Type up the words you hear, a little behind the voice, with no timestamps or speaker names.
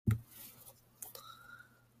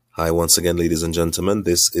Hi, once again, ladies and gentlemen.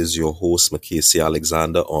 This is your host, Makesi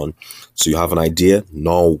Alexander, on So You Have an Idea?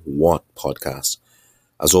 Now What podcast.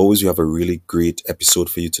 As always, we have a really great episode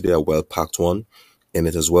for you today, a well-packed one. In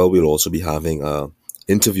it as well, we'll also be having a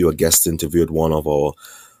guest interview with one of our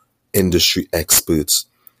industry experts.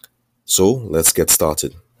 So let's get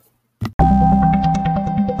started.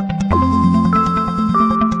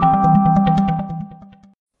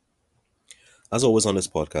 As always on this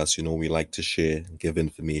podcast, we like to share, give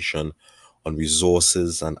information on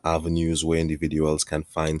resources and avenues where individuals can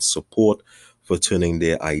find support for turning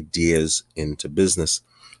their ideas into business.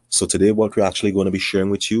 So today, what we're actually going to be sharing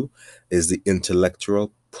with you is the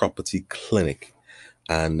Intellectual Property Clinic.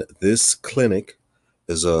 And this clinic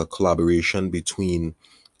is a collaboration between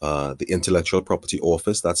the Intellectual Property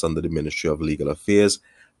Office, that's under the Ministry of Legal Affairs,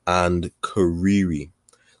 and Kariri.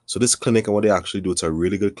 So this clinic, and what they actually do, it's a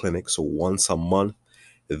really good clinic. So once a month,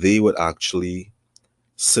 they would actually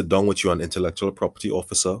sit down with you. An intellectual property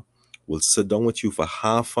officer will sit down with you for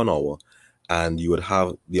half an hour, and you would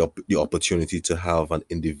have the opportunity to have an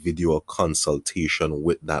individual consultation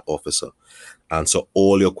with that officer. Answer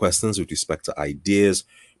all your questions with respect to ideas,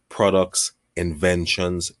 products,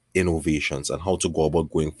 inventions, innovations, and how to go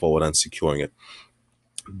about going forward and securing it.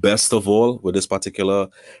 Best of all, with this particular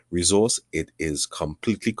resource, it is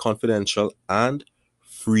completely confidential and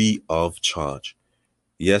free of charge.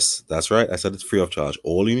 Yes, that's right. I said it's free of charge.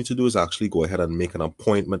 All you need to do is actually go ahead and make an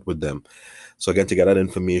appointment with them. So again, to get that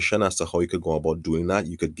information as to how you could go about doing that,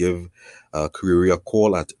 you could give Kariri a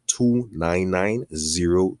call at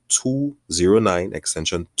 299-0209,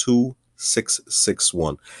 extension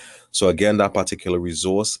 2661. So again, that particular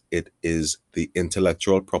resource, it is the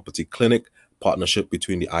Intellectual Property Clinic, partnership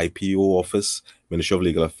between the IPO office, Ministry of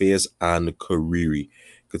Legal Affairs, and Kariri.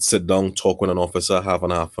 Could sit down, talk with an officer, have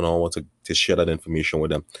an half an hour to share that information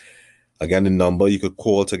with them. Again, the number you could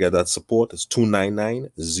call to get that support is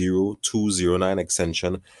 299-0209,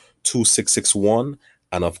 extension 2661.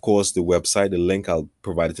 And of course, the website, the link, I'll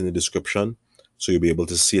provide it in the description. So you'll be able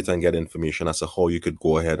to see it and get information as to how you could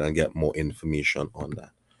go ahead and get more information on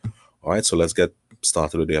that. All right, so let's get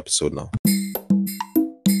started with the episode now.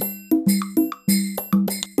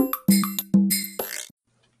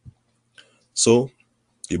 So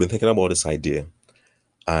you've been thinking about this idea,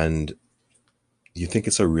 and you think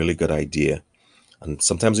it's a really good idea. And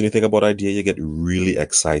sometimes when you think about idea, you get really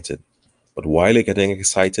excited. But while you're getting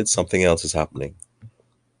excited, something else is happening.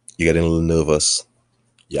 You're getting a little nervous,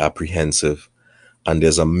 you're apprehensive, and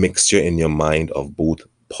there's a mixture in your mind of both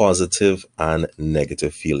positive and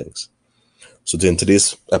negative feelings. So in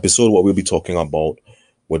today's episode, what we'll be talking about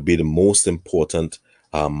would be the most important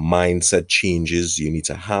mindset changes you need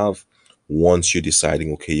to have once you're deciding,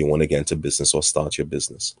 okay, you want to get into business or start your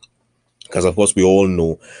business. Because of course, we all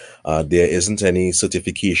know there isn't any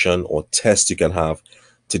certification or test you can have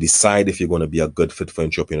to decide if you're going to be a good fit for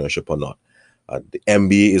entrepreneurship or not. The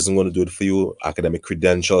MBA isn't going to do it for you. Academic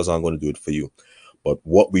credentials aren't going to do it for you. But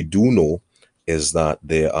what we do know is that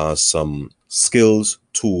there are some skills,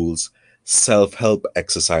 tools, self-help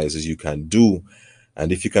exercises you can do.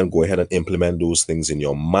 And if you can go ahead and implement those things in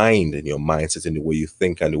your mind, in your mindset, in the way you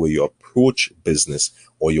think and the way you approach business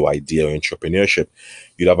or your idea or entrepreneurship,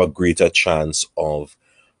 you'd have a greater chance of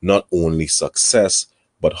not only success,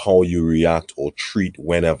 but how you react or treat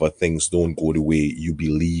whenever things don't go the way you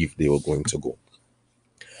believe they were going to go.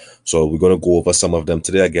 So we're going to go over some of them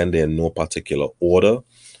today. Again, they're in no particular order,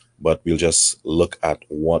 but we'll just look at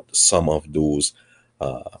what some of those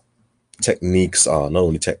techniques are. Not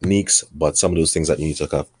only techniques, but some of those things that you need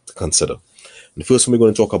to consider. The first one we're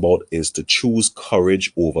going to talk about is to choose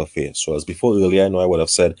courage over fear. So as before earlier, I know I would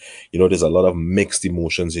have said, there's a lot of mixed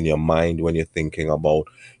emotions in your mind when you're thinking about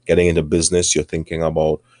getting into business. You're thinking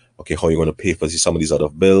about, okay, how you're going to pay for some of these other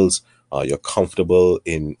bills. You're comfortable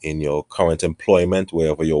in your current employment,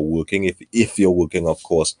 wherever you're working, if you're working, of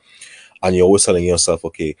course. And you're always telling yourself,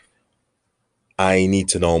 okay, I need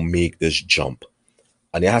to now make this jump.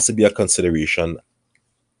 And there has to be a consideration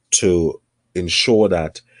to ensure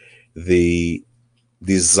that the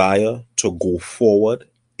desire to go forward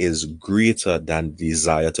is greater than the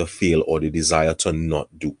desire to fail or the desire to not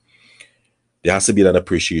do. There has to be that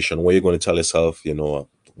appreciation where you're going to tell yourself,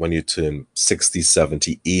 when you turn 60,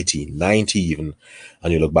 70, 80, 90 even,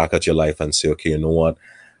 and you look back at your life and say, okay, you know what?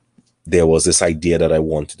 There was this idea that I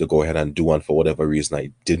wanted to go ahead and do, and for whatever reason,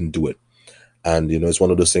 I didn't do it. And, it's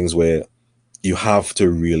one of those things where you have to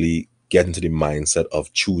really get into the mindset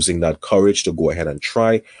of choosing that courage to go ahead and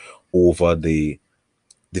try over the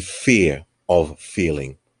fear of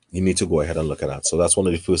failing. You need to go ahead and look at that. So that's one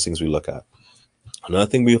of the first things we look at. Another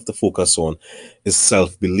thing we have to focus on is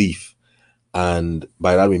self-belief. And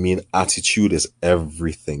by that we mean attitude is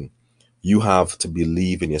everything. You have to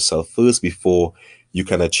believe in yourself first before you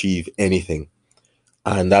can achieve anything.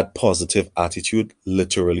 And that positive attitude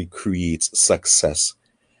literally creates success.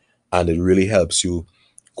 And it really helps you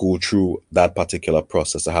go through that particular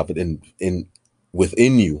process to have it in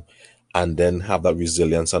within you, and then have that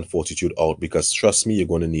resilience and fortitude out, because trust me, you're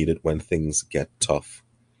going to need it when things get tough.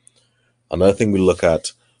 Another thing we look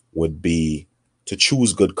at would be to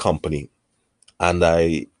choose good company. And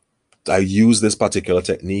I use this particular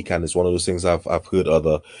technique, and it's one of those things I've heard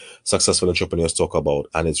other successful entrepreneurs talk about.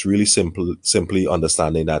 And it's really simply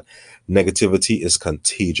understanding that negativity is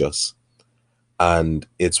contagious. And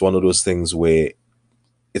it's one of those things where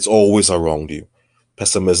it's always around you.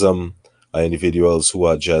 Pessimism, individuals who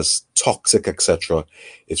are just toxic, etc.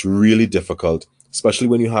 It's really difficult, especially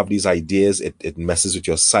when you have these ideas. It messes with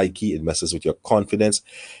your psyche, it messes with your confidence,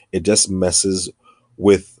 it just messes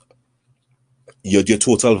with your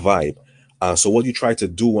total vibe. So what you try to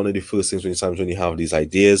do, one of the first things when you have these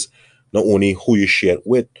ideas, not only who you share it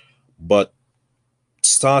with, but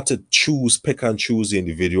start to pick and choose the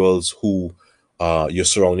individuals who you're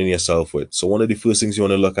surrounding yourself with. So one of the first things you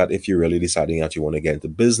want to look at if you're really deciding that you want to get into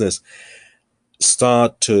business,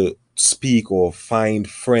 start to speak or find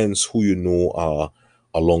friends who you know are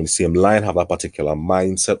along the same line, have that particular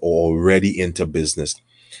mindset, or already into business.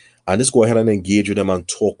 And just go ahead and engage with them and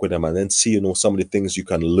talk with them, and then see, some of the things you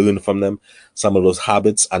can learn from them, some of those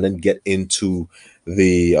habits, and then get into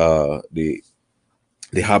the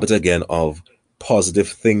habit again of positive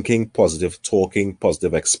thinking, positive talking,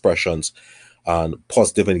 positive expressions, and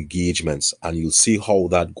positive engagements. And you'll see how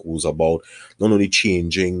that goes about not only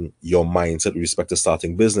changing your mindset with respect to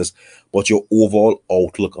starting business, but your overall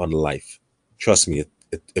outlook on life. Trust me,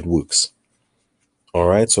 it works. All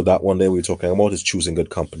right. So that one there we're talking about is choosing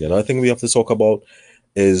good company. Another thing we have to talk about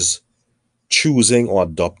is choosing or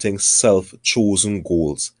adopting self-chosen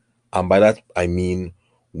goals. And by that, I mean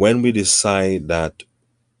when we decide that,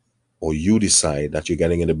 or you decide that you're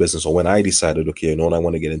getting into business, or when I decided, okay, I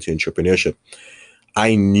want to get into entrepreneurship,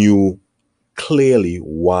 I knew clearly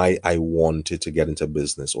why I wanted to get into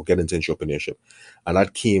business or get into entrepreneurship. And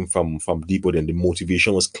that came from deep within. The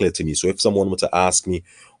motivation was clear to me. So if someone were to ask me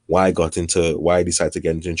why I decided to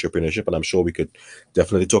get into entrepreneurship, and I'm sure we could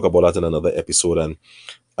definitely talk about that in another episode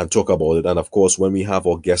and talk about it. And of course, when we have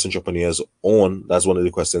our guest entrepreneurs on, that's one of the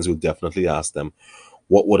questions we'll definitely ask them.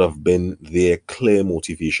 What would have been their clear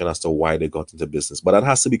motivation as to why they got into business? But that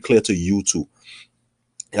has to be clear to you too.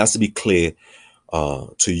 It has to be clear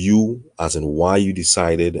to you, as in why you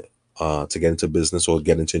decided to get into business or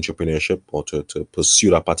get into entrepreneurship, or to pursue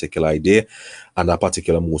that particular idea and that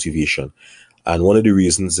particular motivation. And one of the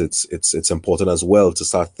reasons it's important as well to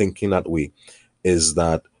start thinking that way is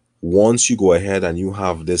that once you go ahead and you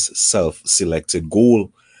have this self-selected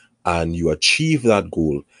goal and you achieve that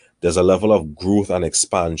goal, there's a level of growth and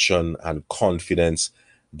expansion and confidence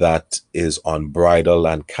that is unbridled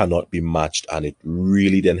and cannot be matched. And it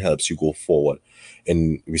really then helps you go forward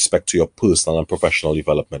in respect to your personal and professional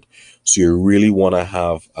development. So you really want to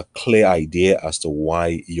have a clear idea as to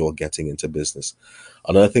why you're getting into business.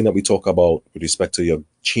 Another thing that we talk about with respect to your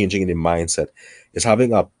changing in the mindset is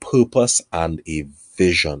having a purpose and a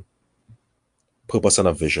vision. Purpose and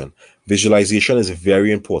a vision. Visualization is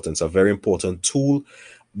very important. It's a very important tool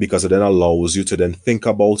because it then allows you to then think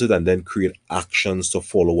about it and then create actions to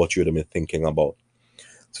follow what you've been thinking about.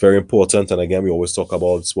 It's very important. And again, we always spoken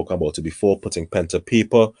about it before, putting pen to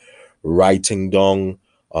paper, writing down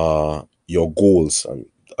your goals. And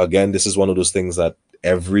again, this is one of those things that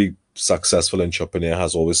every successful entrepreneur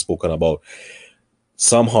has always spoken about.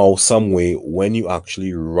 Somehow, some way, when you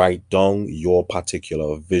actually write down your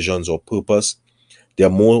particular visions or purpose, they're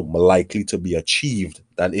more likely to be achieved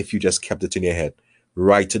than if you just kept it in your head.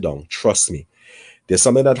 Write it down. Trust me. There's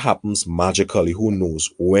something that happens magically, who knows,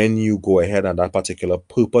 when you go ahead and that particular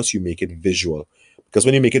purpose, you make it visual. Because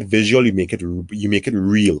when you make it visual, you make it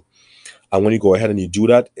real. And when you go ahead and you do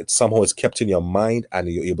that, it somehow is kept in your mind and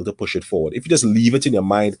you're able to push it forward. If you just leave it in your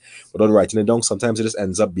mind without writing it down, sometimes it just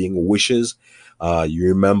ends up being wishes. You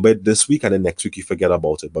remember it this week and then next week you forget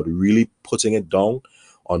about it. But really putting it down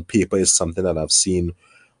on paper is something that I've seen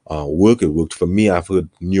work. It worked for me. I've heard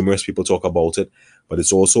numerous people talk about it. But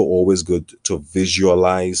it's also always good to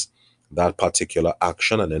visualize that particular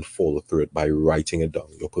action and then follow through it by writing it down,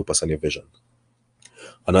 your purpose and your vision.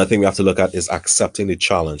 Another thing we have to look at is accepting the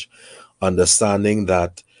challenge, understanding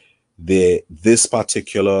that this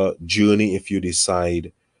particular journey, if you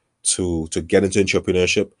decide to get into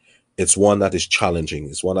entrepreneurship, it's one that is challenging.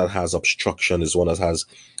 It's one that has obstruction. It's one that has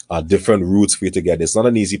different routes for you to get. It's not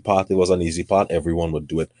an easy path. If it was an easy path, everyone would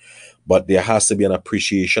do it. But there has to be an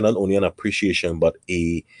appreciation, not only an appreciation, but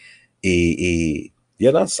a yeah,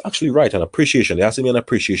 that's actually right. An appreciation. There has to be an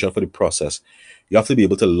appreciation for the process. You have to be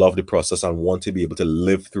able to love the process and want to be able to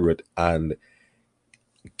live through it and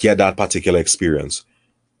get that particular experience.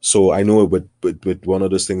 So I know with one of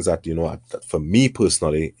those things that, that for me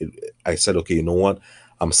personally, I said, okay, you know what?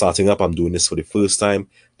 I'm starting up. I'm doing this for the first time.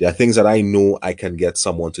 There are things that I know I can get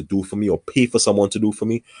someone to do for me or pay for someone to do for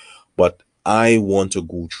me, but I want to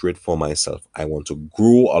go through it for myself. I want to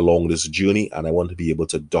grow along this journey, and I want to be able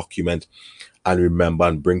to document and remember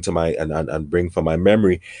and bring to my and bring from my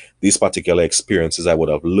memory these particular experiences I would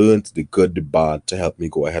have learned, the good, the bad, to help me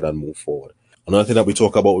go ahead and move forward. Another thing that we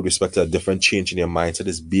talk about with respect to a different change in your mindset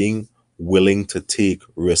is being willing to take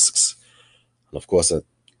risks. And of course,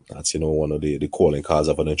 that's one of the calling cards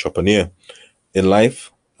of an entrepreneur. In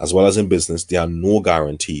life, as well as in business, there are no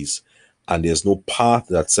guarantees. And there's no path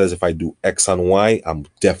that says if I do X and Y, I'm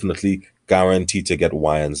definitely guaranteed to get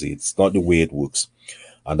Y and Z. It's not the way it works.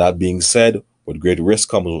 And that being said, with great risk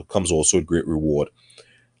comes also with great reward.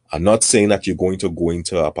 I'm not saying that you're going to go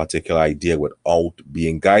into a particular idea without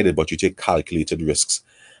being guided, but you take calculated risks.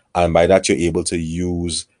 And by that, you're able to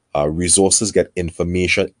use resources, get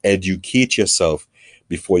information, educate yourself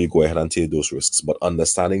before you go ahead and take those risks. But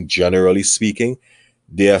understanding, generally speaking,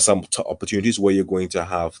 there are some opportunities where you're going to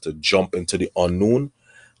have to jump into the unknown.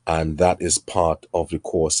 And that is part of the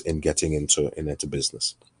course in getting into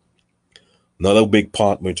business. Another big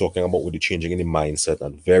part we're talking about with the changing in the mindset,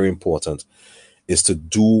 and very important, is to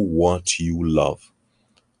do what you love.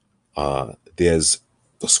 There's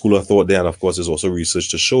a school of thought there, and of course, there's also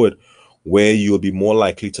research to show it, where you'll be more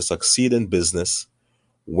likely to succeed in business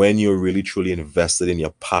when you're really truly invested in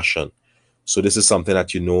your passion. So this is something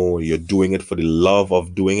that you're doing it for the love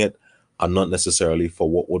of doing it, and not necessarily for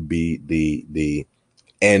what would be the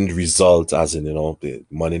end result, as in the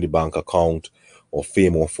money in the bank account or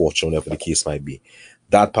fame or fortune, whatever the case might be.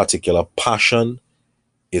 That particular passion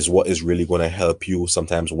is what is really going to help you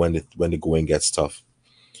sometimes when the going gets tough.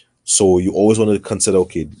 So you always want to consider,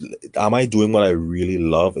 okay, am I doing what I really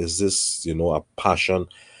love? Is this, a passion?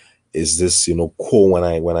 Is this, core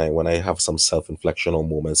when I have some self-inflection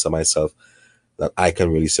moments of myself that I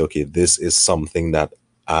can really say, okay, this is something that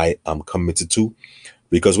I am committed to?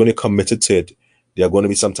 Because when you're committed to it, there are going to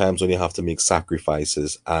be some times when you have to make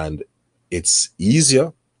sacrifices, and it's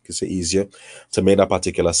easier to make that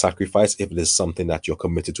particular sacrifice if it is something that you're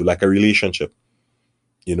committed to, like a relationship.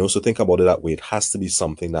 So think about it that way. It has to be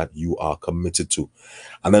something that you are committed to.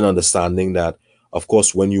 And then understanding that, of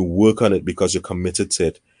course, when you work on it because you're committed to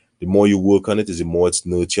it, the more you work on it is the more it's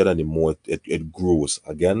nurtured and the more it grows.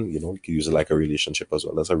 Again, you can use it like a relationship as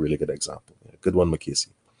well. That's a really good example. Good one, Macasey.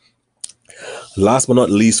 Last but not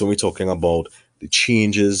least, when we're talking about the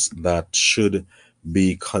changes that should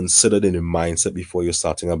be considered in your mindset before you're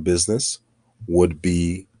starting a business, would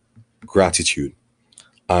be gratitude.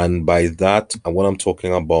 And by that, and what I'm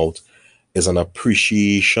talking about is an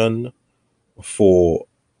appreciation for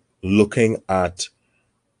looking at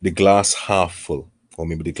the glass half full, or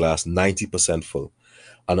maybe the glass 90% full,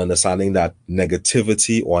 and understanding that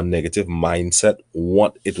negativity or negative mindset,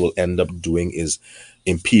 what it will end up doing is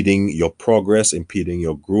impeding your progress, impeding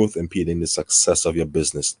your growth, impeding the success of your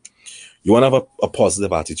business. You want to have a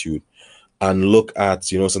positive attitude and look at,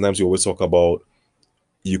 sometimes you always talk about,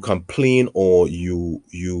 you complain or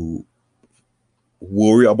you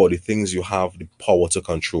worry about the things you have the power to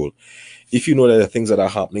control. If you know that the things that are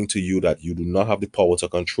happening to you that you do not have the power to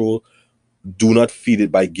control, do not feed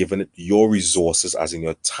it by giving it your resources, as in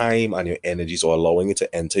your time and your energies, or allowing it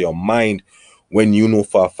to enter your mind when you know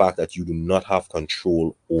for a fact that you do not have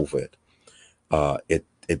control over it.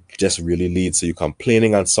 It just really leads to you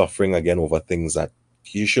complaining and suffering again over things that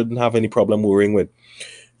you shouldn't have any problem worrying with.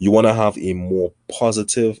 You want to have a more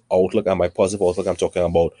positive outlook, and by positive outlook, I'm talking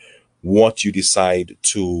about what you decide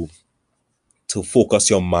to focus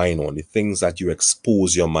your mind on, the things that you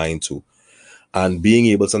expose your mind to, and being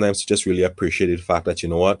able sometimes to just really appreciate the fact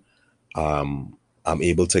that, I'm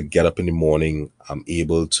able to get up in the morning, I'm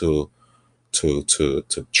able to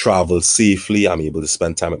travel safely, I'm able to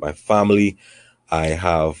spend time with my family, I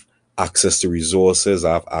have access to resources,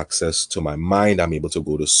 I have access to my mind, I'm able to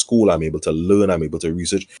go to school, I'm able to learn, I'm able to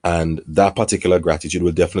research. And that particular gratitude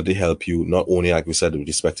will definitely help you, not only, like we said, with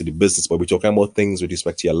respect to the business, but we're talking about things with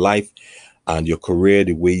respect to your life and your career,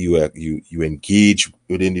 the way you engage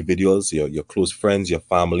with individuals, your close friends, your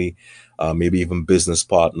family, maybe even business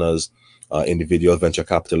partners, individual venture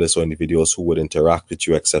capitalists, or individuals who would interact with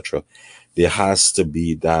you, etc. There has to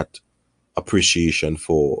be that appreciation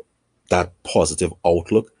for that positive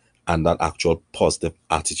outlook and that actual positive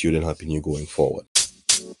attitude in helping you going forward.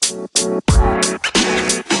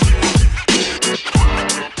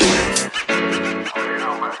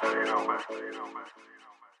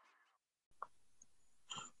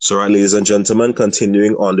 So, right, ladies and gentlemen,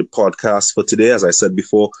 continuing on the podcast for today, as I said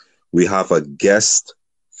before, we have a guest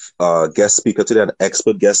speaker today, an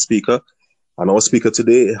expert guest speaker. And our speaker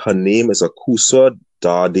today, her name is Akosua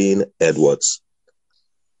Dardane Edwards.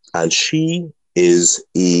 And she is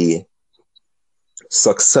a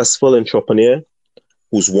successful entrepreneur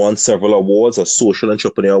who's won several awards, a Social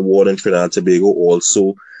Entrepreneur Award in Trinidad and Tobago,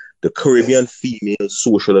 also the Caribbean Female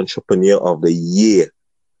Social Entrepreneur of the Year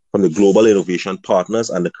from the Global Innovation Partners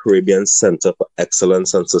and the Caribbean Center for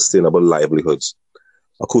Excellence and Sustainable Livelihoods.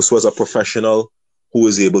 Akosua is a professional who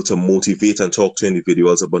is able to motivate and talk to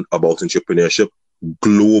individuals about entrepreneurship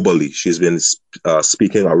globally. She's been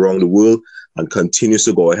speaking around the world and continues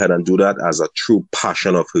to go ahead and do that as a true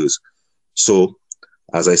passion of hers. So,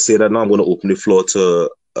 as I say that now, I'm going to open the floor to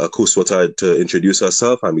Akosua to introduce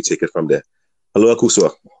herself, and we take it from there. Hello,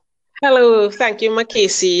 Akosua. Hello, thank you,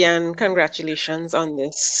 Makesi, and congratulations on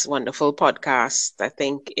this wonderful podcast. I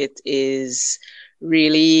think it is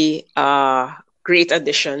really a great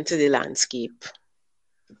addition to the landscape.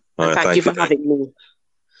 And thank you for having me.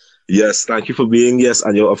 Yes, thank you for being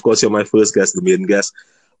and of course you're my first guest, the main guest,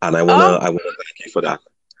 and I wanna thank you for that.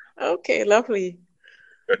 Okay, lovely.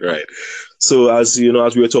 Right. So as you know,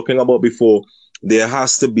 as we were talking about before, there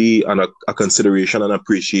has to be a consideration and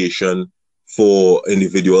appreciation for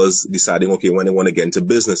individuals deciding, okay, when they want to get into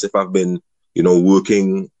business. If I've been,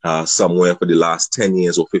 working somewhere for the last 10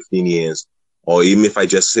 years or 15 years, or even if I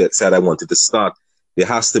just said I wanted to start, there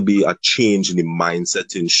has to be a change in the mindset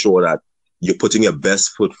to ensure that you're putting your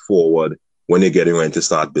best foot forward when you're getting ready to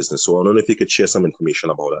start business. So I don't know if you could share some information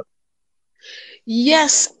about that.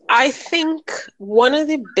 Yes, I think one of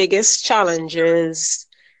the biggest challenges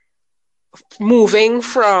moving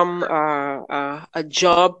from a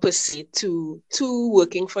job per se to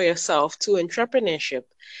working for yourself, to entrepreneurship,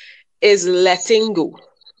 is letting go.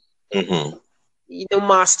 Mm-hmm.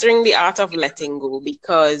 Mastering the art of letting go,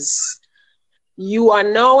 because you are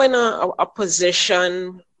now in a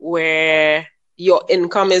position where your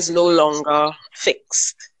income is no longer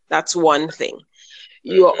fixed. That's one thing.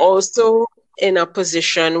 You are also in a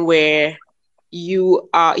position where you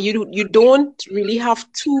don't really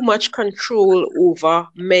have too much control over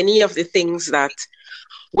many of the things that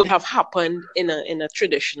would have happened in a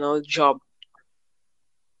traditional job.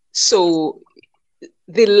 So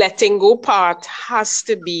the letting go part has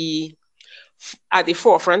to be at the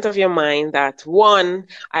forefront of your mind, that one,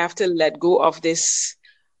 I have to let go of this,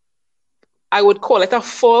 I would call it a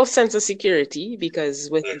false sense of security,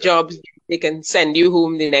 because with jobs, they can send you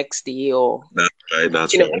home the next day, or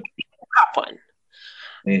that's right. Happen.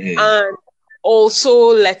 And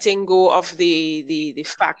also letting go of the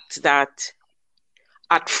fact that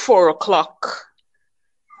at 4:00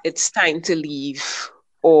 it's time to leave,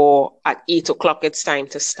 or at 8:00 it's time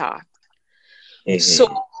to start.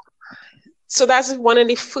 So that's one of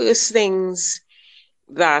the first things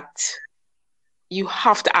that you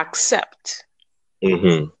have to accept.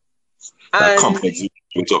 That complex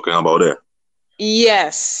you're talking about there.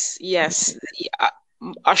 Yes.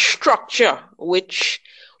 A structure which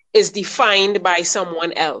is defined by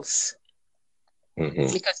someone else.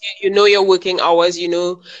 Because your working hours,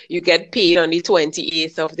 you get paid on the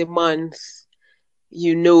 28th of the month.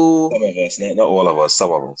 Some of us, not all of us,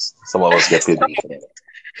 some of us get paid.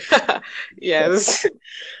 Yes.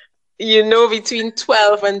 Between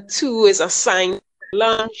 12 and 2 is assigned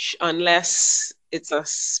lunch, unless it's a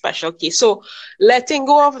special case. So letting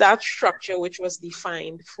go of that structure which was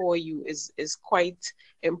defined for you is quite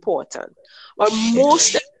important. But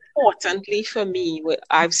most importantly for me, what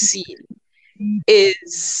I've seen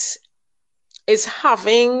is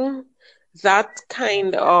having that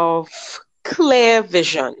kind of clear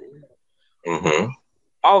vision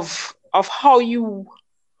of how you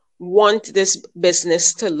want this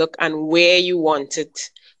business to look and where you want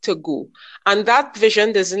it to go. And that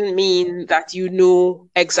vision doesn't mean that you know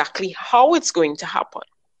exactly how it's going to happen.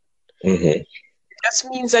 It just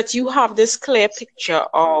means that you have this clear picture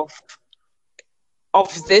of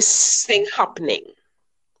this thing happening.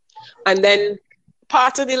 And then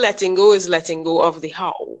part of the letting go is letting go of the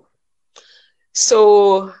how.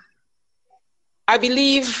 So I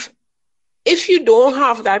believe if you don't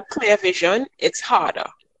have that clear vision, it's harder.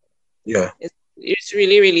 Yeah. It's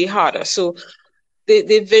really, really harder. So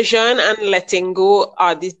the vision and letting go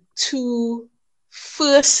are the two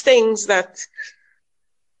first things that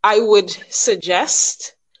I would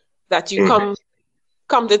suggest that you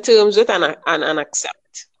come to terms with and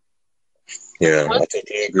accept. Yeah, I Once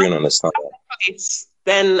totally agree and understand that. it's,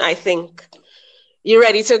 then I think you're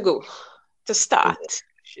ready to go, to start, Mhm.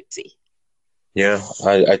 I should say. Yeah,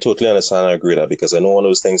 I totally understand and agree that because I know one of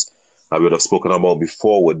those things I would have spoken about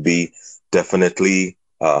before would be definitely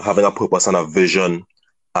having a purpose and a vision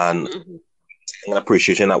and Mhm. an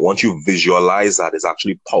appreciation that once you visualize that is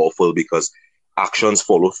actually powerful because actions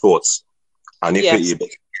follow thoughts. And if you're Yes. able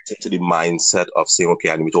to get into the mindset of saying, okay,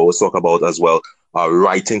 and we always talk about as well,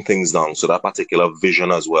 writing things down. So that particular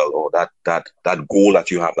vision as well, or that goal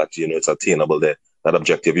that you have that it's attainable there, that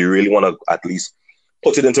objective. You really want to at least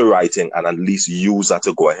put it into writing and at least use that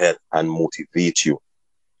to go ahead and motivate you.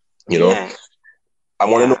 You know, Yeah. I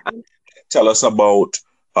want to know, Yeah. tell us about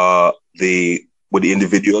the with the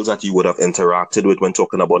individuals that you would have interacted with when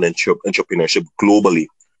talking about entrepreneurship globally.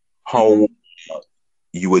 How Mhm.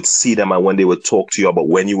 you would see them and when they would talk to you about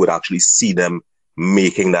when you would actually see them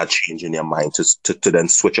making that change in your mind to then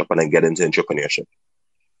switch up and then get into entrepreneurship.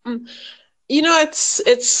 Mm.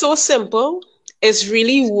 It's so simple. It's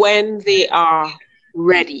really when they are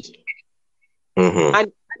ready. Mm-hmm.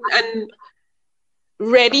 And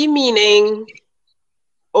ready meaning,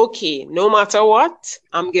 okay, no matter what,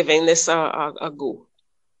 I'm giving this a go.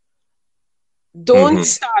 Don't Mm-hmm.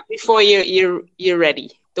 start before you're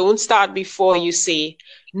ready. Don't start before you say,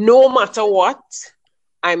 no matter what,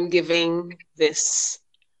 I'm giving this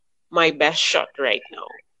my best shot right now.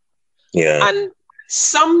 Yeah. And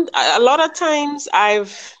a lot of times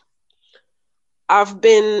I've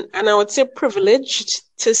been, and I would say privileged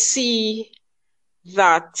to see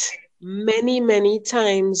that many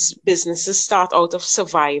times businesses start out of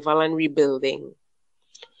survival and rebuilding.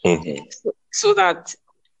 Mm-hmm. So that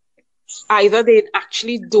either they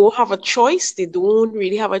actually don't have a choice, they don't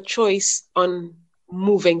really have a choice on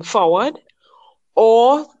moving forward,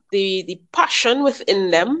 or the passion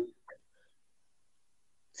within them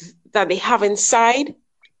that they have inside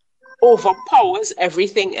overpowers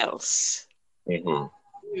everything else. Mm-hmm.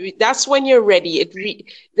 That's when you're ready.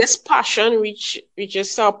 This passion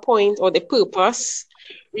reaches a point, or the purpose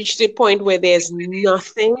reaches a point where there's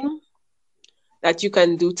nothing that you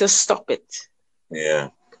can do to stop it. Yeah.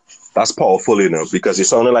 That's powerful, because it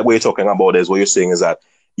sounded like what you're talking about is what you're saying is that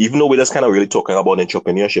even though we're just kind of really talking about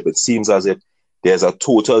entrepreneurship, it seems as if there's a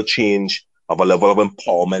total change of a level of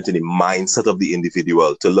empowerment in the mindset of the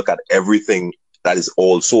individual to look at everything that is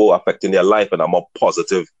also affecting their life in a more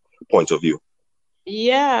positive point of view.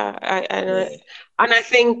 Yeah, Yeah. and I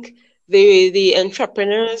think the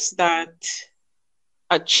entrepreneurs that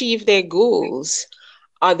achieve their goals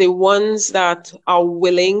are the ones that are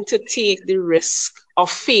willing to take the risk of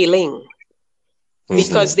failing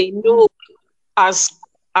because Mm-hmm. they know as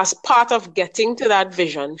as part of getting to that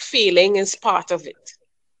vision, failing is part of it.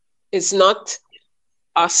 It's not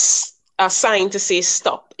a sign to say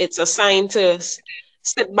stop. It's a sign to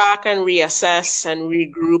sit back and reassess and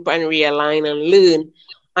regroup and realign and learn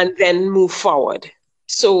and then move forward.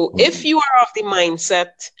 So if Mm-hmm. you are of the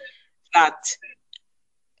mindset that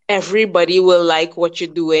everybody will like what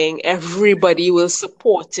you're doing, everybody will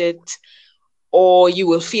support it, or you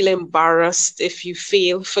will feel embarrassed if you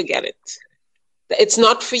fail, forget it. It's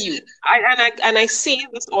not for you. And I say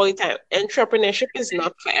this all the time. Entrepreneurship is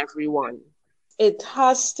not for everyone. It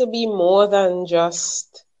has to be more than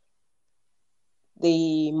just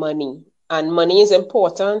the money. And money is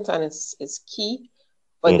important and it's key,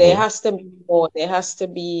 but there Mm-hmm. has to be more. There has to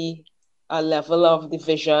be a level of the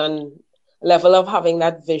vision, level of having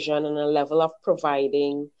that vision, and a level of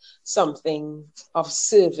providing something of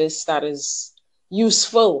service that is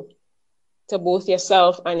useful to both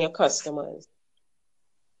yourself and your customers.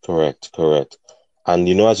 Correct, correct. And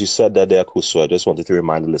as you said that there, Kusu, I just wanted to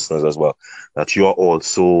remind the listeners as well that you are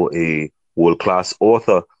also a world-class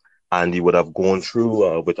author, and you would have gone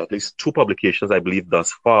through with at least two publications, I believe,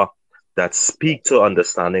 thus far that speak to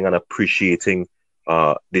understanding and appreciating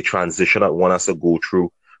the transition that one has to go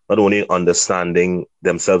through, not only understanding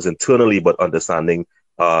themselves internally, but understanding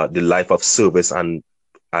the life of service and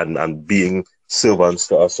being servants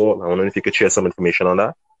to us all. I wonder if you could share some information on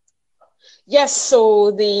that. Yes,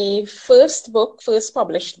 so the first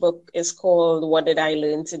published book is called What Did I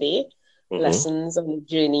Learn Today? Mm-hmm. Lessons on the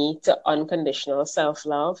Journey to Unconditional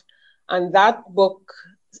Self-Love. And that book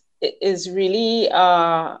is really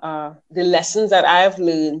the lessons that I have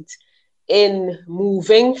learned in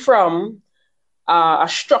moving from a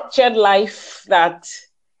structured life that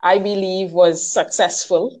I believe was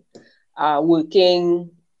successful, working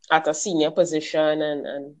at a senior position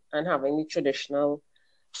and having the traditional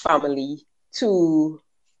family, to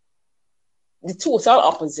the total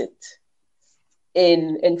opposite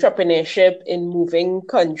in entrepreneurship, in moving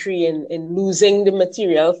country, in losing the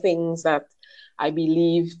material things that I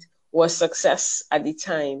believed was success at the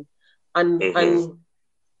time. And Mm-hmm.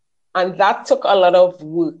 and that took a lot of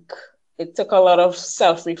work. It took a lot of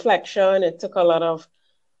self-reflection. It took a lot of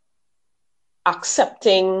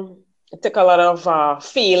accepting. It took a lot of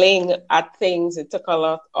feeling at things. It took a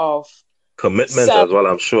lot of Commitment self, as well,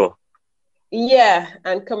 I'm sure. yeah,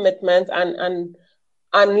 and commitment, and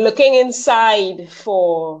looking inside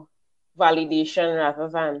for validation rather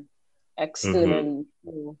than Mm-hmm. externally.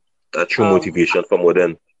 So, That true um, motivation from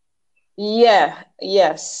within. yeah,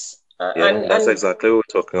 yes, Yeah, that's and exactly what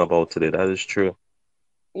we're talking about today. That is true.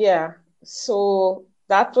 yeah. So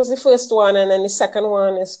that was the first one, and then the second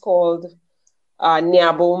one is called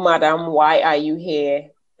Niabo, Madam, Why Are You Here?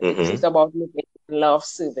 Which Mm-hmm. is about living in love,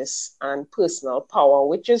 service, and personal power,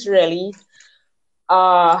 which is really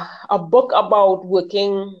a book about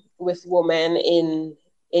working with women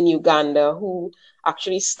in Uganda who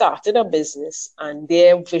actually started a business, and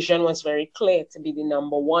their vision was very clear to be the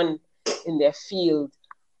number one in their field,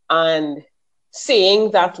 and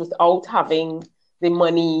saying that without having the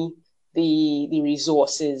money, the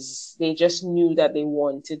resources, they just knew that they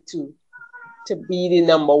wanted to be the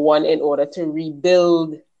number one in order to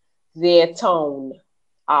rebuild their town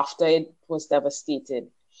after it was devastated.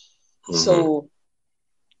 Mm-hmm. So,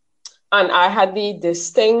 and I had the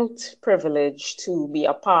distinct privilege to be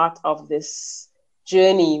a part of this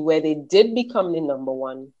journey where they did become the number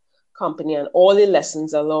one company, and all the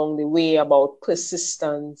lessons along the way about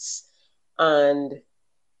persistence and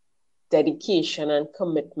dedication and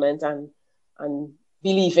commitment and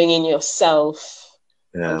believing in yourself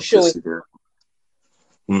and Yeah, showing persevere.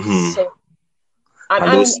 Mm-hmm. so and And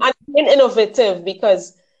and, those, and being innovative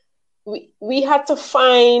because we had to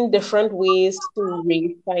find different ways to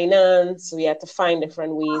raise finance. We had to find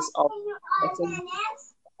different ways of getting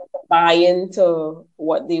buy into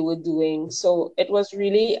what they were doing. So it was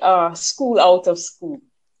really a school out of school.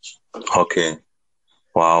 okay.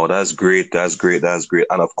 Wow, that's great. That's great. That's great.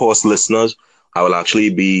 And of course, listeners, I will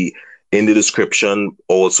actually be in the description,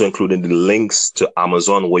 also including the links to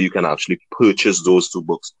Amazon where you can actually purchase those two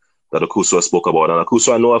books that Akuso spoke about. And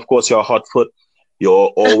Akuso, I know, of course, you're a hot foot.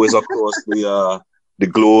 You're always across the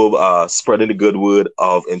globe, spreading the good word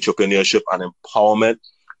of entrepreneurship and empowerment.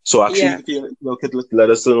 So actually, Yeah. if you could let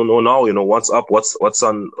us know now, what's up, what's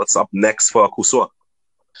up next for Akuso.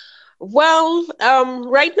 Well,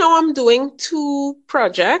 right now I'm doing two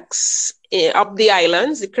projects up the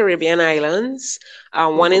islands, the Caribbean islands.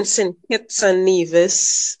 One in Mm-hmm. St. Kitts and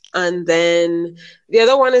Nevis, and then the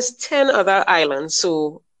other one is 10 other islands.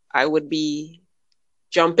 So I would be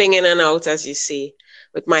jumping in and out, as you say,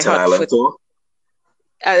 with my 10 hot Island foot. Tour.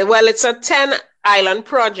 Well, it's a 10 island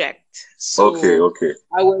project. Okay, So okay.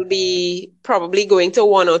 I will be probably going to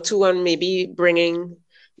one or two and maybe bringing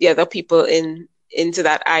the other people into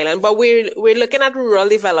that island. But we're looking at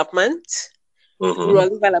Mm-hmm. rural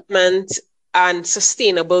development and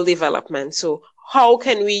sustainable development. So how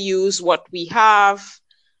can we use what we have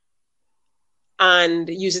and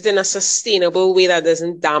use it in a sustainable way that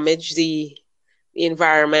doesn't damage the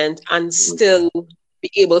environment and still be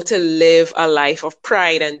able to live a life of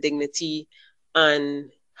pride and dignity and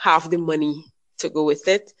have the money to go with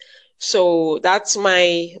it. So that's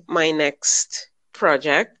my next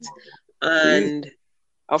project. Great. And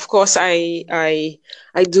of course I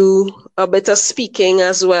do a bit of speaking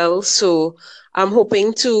as well. So I'm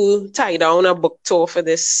hoping to tie down a book tour for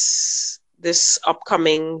this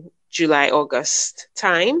upcoming July, August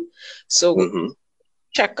time. So Mm-hmm.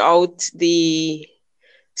 check out the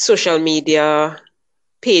social media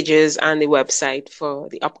pages and the website for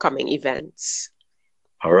the upcoming events.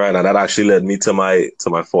 All right, and that actually led me to my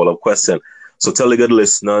follow-up question. So tell the good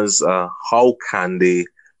listeners, how can they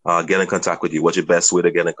get in contact with you? What's your best way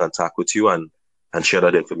to get in contact with you and share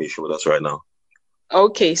that information with us right now?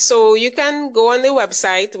 Okay, so you can go on the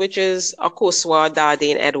website, which is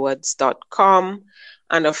akoswa.dardaneedwards.com.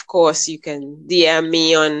 And of course, you can DM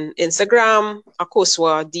me on Instagram,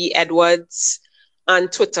 Akoswa D. Edwards,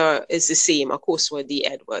 and Twitter is the same, Akoswa D.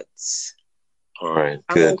 Edwards. All right,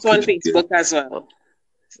 I'm good, also on good, good. Facebook as well.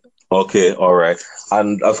 Okay, all right.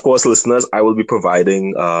 And of course, listeners, I will be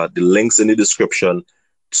providing the links in the description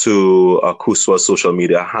to Kuswa's social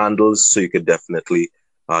media handles, so you could definitely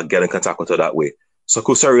get in contact with her that way. So,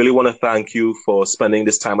 Kuswa, I really want to thank you for spending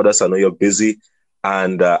this time with us. I know you're busy,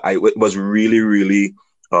 and it was really, really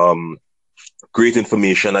um, great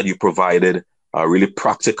information that you provided, really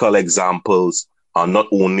practical examples, not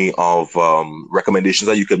only of recommendations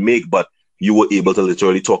that you could make, but you were able to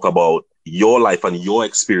literally talk about your life and your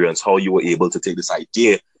experience, how you were able to take this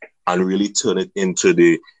idea and really turn it into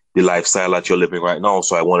the lifestyle that you're living right now.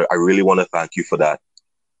 So I really want to thank you for that.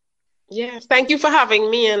 Yes, thank you for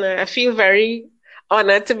having me, and I feel very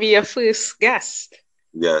honored to be your first guest.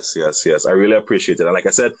 Yes, yes, yes. I really appreciate it. And like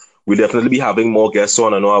I said, we'll definitely be having more guests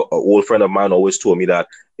on. I know an old friend of mine always told me that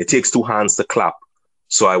it takes two hands to clap.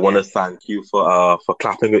 So I want to Yes, thank you for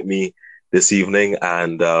clapping with me this evening,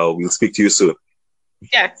 and we'll speak to you soon.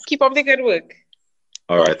 yeah, keep up the good work.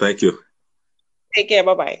 All right, thank you. Take care.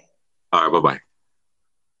 Bye bye. All right, bye bye.